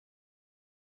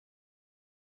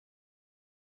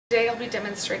Today I'll be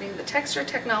demonstrating the Texture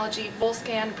Technology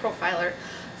VolScan Profiler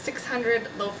 600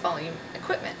 loaf volume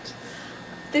equipment.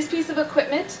 This piece of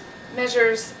equipment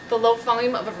measures the loaf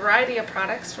volume of a variety of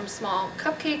products from small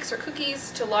cupcakes or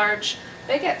cookies to large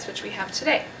baguettes, which we have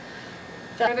today.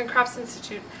 The Northern Crops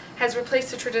Institute has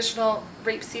replaced the traditional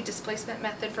rapeseed displacement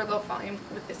method for loaf volume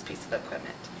with this piece of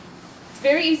equipment. It's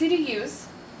very easy to use.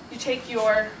 You take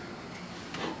your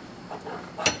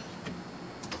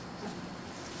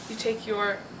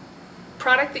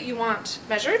product that you want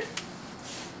measured,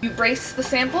 you brace the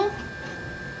sample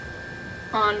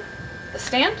on the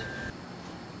stand,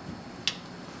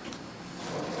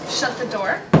 shut the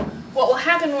door. What will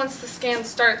happen once the scan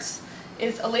starts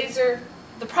is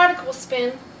the product will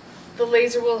spin, the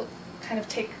laser will kind of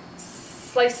take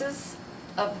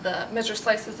measure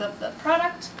slices of the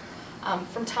product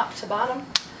from top to bottom,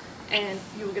 and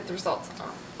you will get the results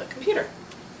on the computer.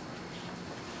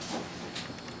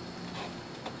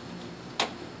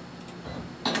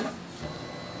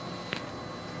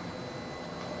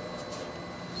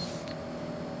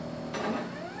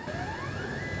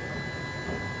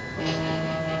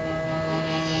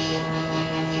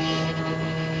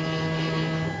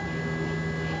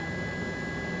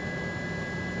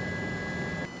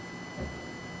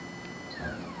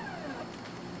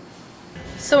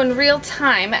 So in real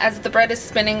time, as the bread is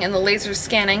spinning and the laser is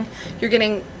scanning, you're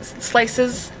getting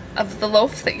slices of the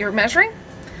loaf that you're measuring.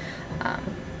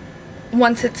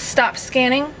 Once it stops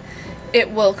scanning,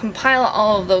 it will compile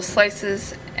all of those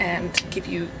slices and give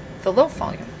you the loaf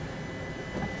volume.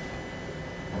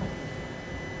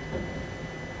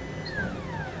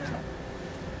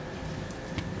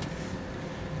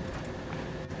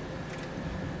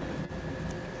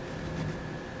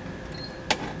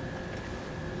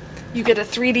 You get a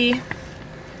 3D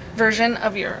version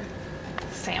of your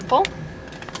sample,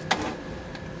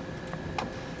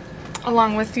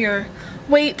 along with your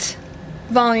weight,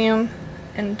 volume,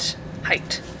 and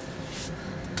height.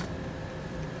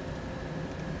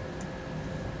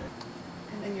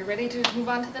 And then you're ready to move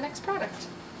on to the next product.